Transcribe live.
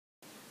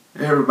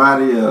Hey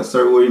everybody,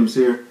 Sir Williams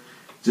here.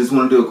 Just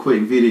want to do a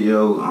quick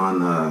video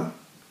on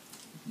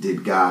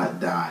did God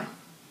die?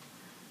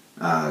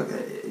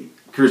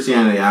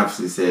 Christianity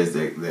obviously says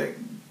that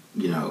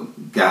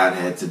God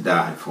had to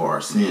die for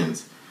our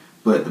sins,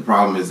 but the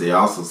problem is they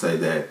also say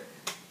that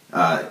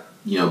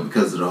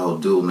because of the whole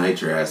dual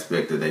nature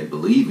aspect that they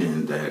believe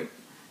in, that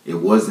it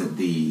wasn't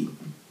the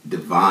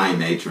divine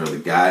nature or the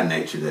God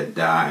nature that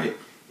died,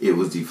 it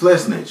was the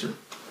flesh nature.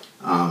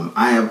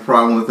 I have a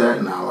problem with that,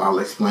 and I'll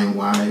explain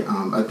why.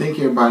 I think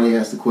everybody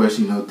asked the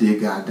question, did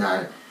God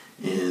die?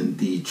 And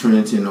the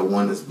Trinitarian or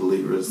Oneness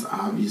believers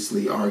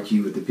obviously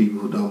argue with the people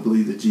who don't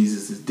believe that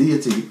Jesus is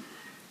deity,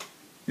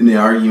 and they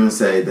argue and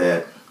say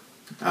that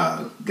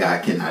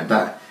God cannot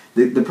die.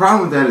 The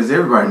problem with that is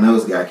everybody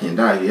knows God can't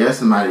die. If you ask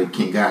somebody,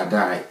 can God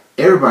die?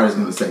 Everybody's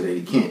going to say that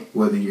he can't.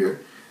 Whether you're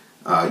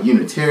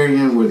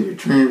Unitarian, whether you're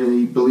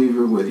Trinity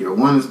believer, whether you're a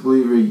Oneness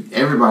believer,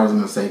 everybody's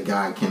going to say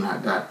God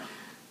cannot die.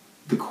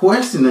 The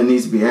question that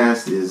needs to be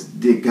asked is,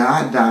 did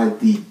God die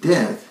the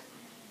death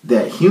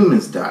that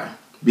humans die?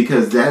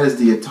 Because that is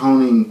the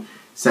atoning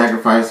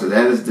sacrifice, or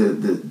that is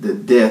the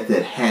death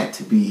that had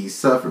to be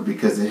suffered,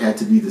 because it had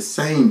to be the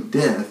same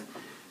death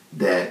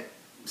that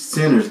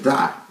sinners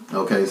die.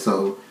 Okay,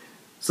 so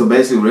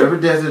basically whatever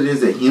death it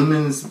is that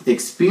humans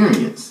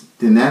experience,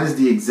 then that is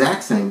the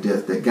exact same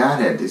death that God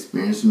had to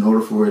experience in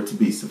order for it to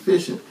be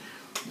sufficient.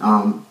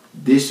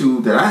 The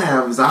issue that I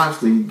have is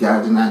obviously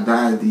God did not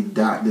die the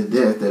death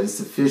that is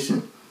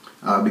sufficient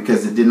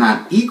because it did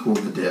not equal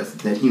the death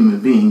that human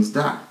beings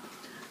die.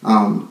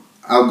 I'll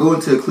go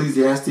into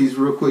Ecclesiastes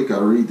real quick.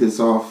 I'll read this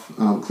off.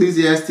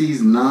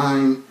 Ecclesiastes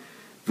 9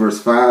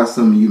 verse 5.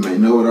 Some of you may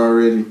know it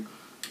already.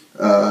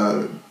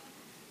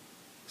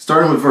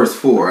 Starting with verse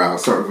 4. I'll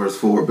start with verse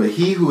 4. But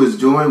he who is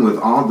joined with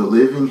all the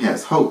living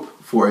has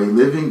hope, for a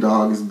living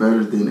dog is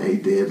better than a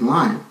dead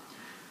lion.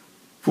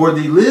 For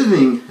the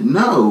living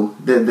know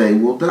that they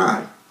will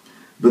die,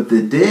 but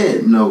the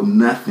dead know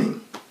nothing,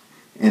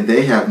 and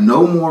they have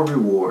no more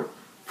reward,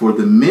 for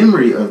the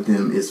memory of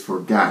them is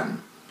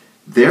forgotten.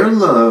 Their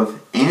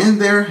love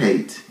and their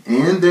hate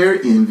and their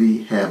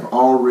envy have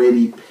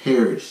already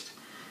perished,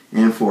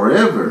 and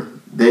forever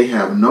they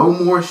have no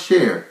more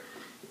share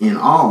in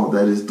all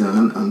that is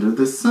done under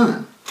the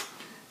sun.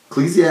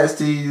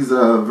 Ecclesiastes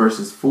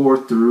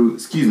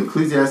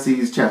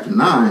Ecclesiastes chapter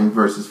 9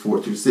 verses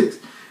 4 through 6.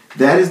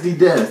 That is the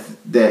death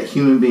that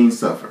human beings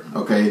suffer.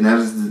 Okay, and that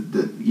is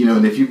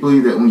and if you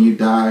believe that when you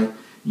die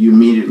you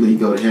immediately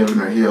go to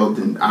heaven or hell,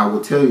 then I will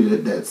tell you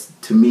that that's,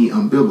 to me,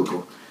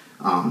 unbiblical,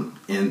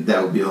 and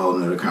that would be a whole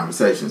nother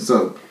conversation.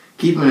 So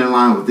keeping in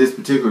line with this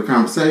particular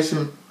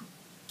conversation,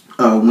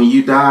 when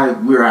you die,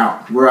 we're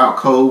out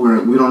cold.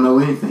 We don't know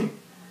anything.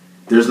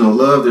 There's no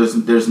love.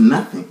 There's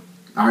nothing.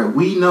 All right,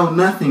 we know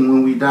nothing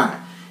when we die.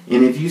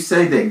 And if you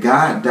say that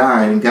God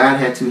died and God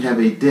had to have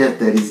a death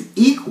that is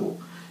equal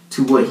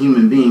to what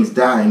human beings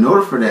die in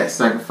order for that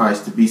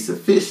sacrifice to be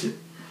sufficient,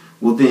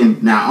 well then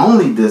not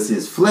only does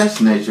his flesh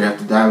nature have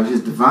to die, but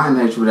his divine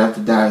nature would have to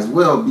die as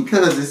well,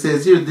 because it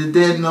says here the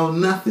dead know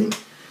nothing.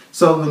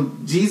 So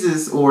when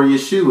Jesus or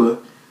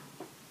Yahshua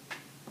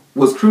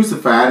was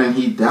crucified and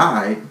he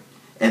died,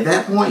 at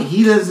that point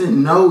he doesn't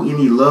know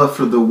any love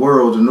for the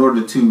world in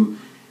order to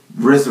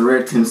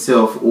resurrect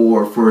himself,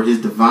 or for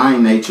his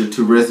divine nature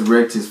to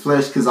resurrect his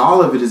flesh, because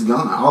all of it is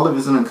gone. All of it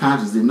is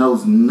unconscious. It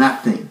knows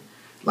nothing.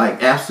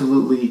 Like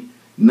absolutely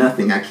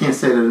nothing. I can't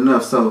say that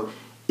enough. So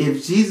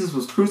if Jesus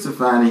was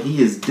crucified and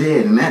he is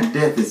dead, and that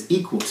death is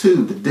equal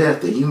to the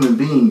death that human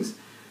beings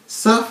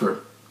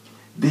suffer,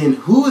 then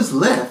who is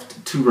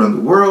left to run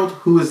the world?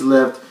 Who is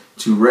left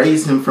to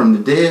raise him from the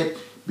dead?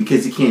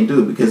 Because he can't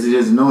do it, because he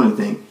doesn't know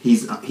anything.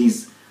 He's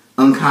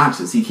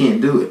unconscious. He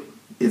can't do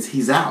it.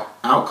 He's out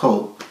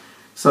cold.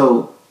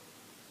 So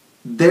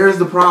there's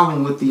the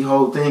problem with the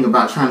whole thing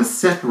about trying to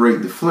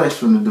separate the flesh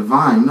from the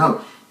divine.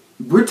 No.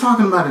 We're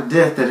talking about a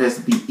death that has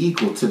to be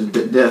equal to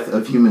the death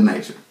of human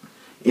nature.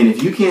 And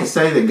if you can't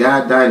say that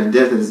God died a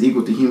death that is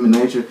equal to human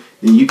nature,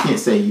 then you can't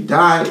say he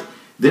died.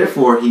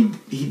 Therefore, he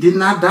did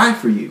not die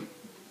for you.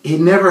 It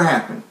never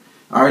happened.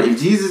 All right,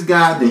 if Jesus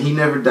died, then he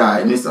never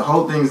died. And the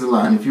whole thing is a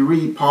lie. And if you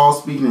read Paul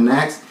speaking in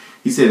Acts,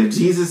 he said if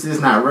Jesus is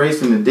not raised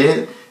from the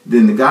dead,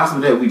 then the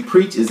gospel that we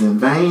preach is in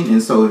vain.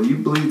 And so if you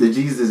believe that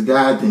Jesus is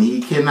God, then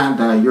he cannot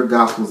die. Your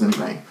gospel is in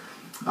vain.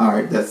 All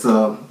right, that's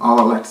all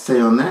I'd like to say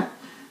on that.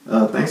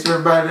 Thanks for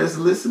everybody that's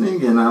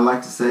listening, and I'd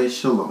like to say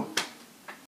shalom.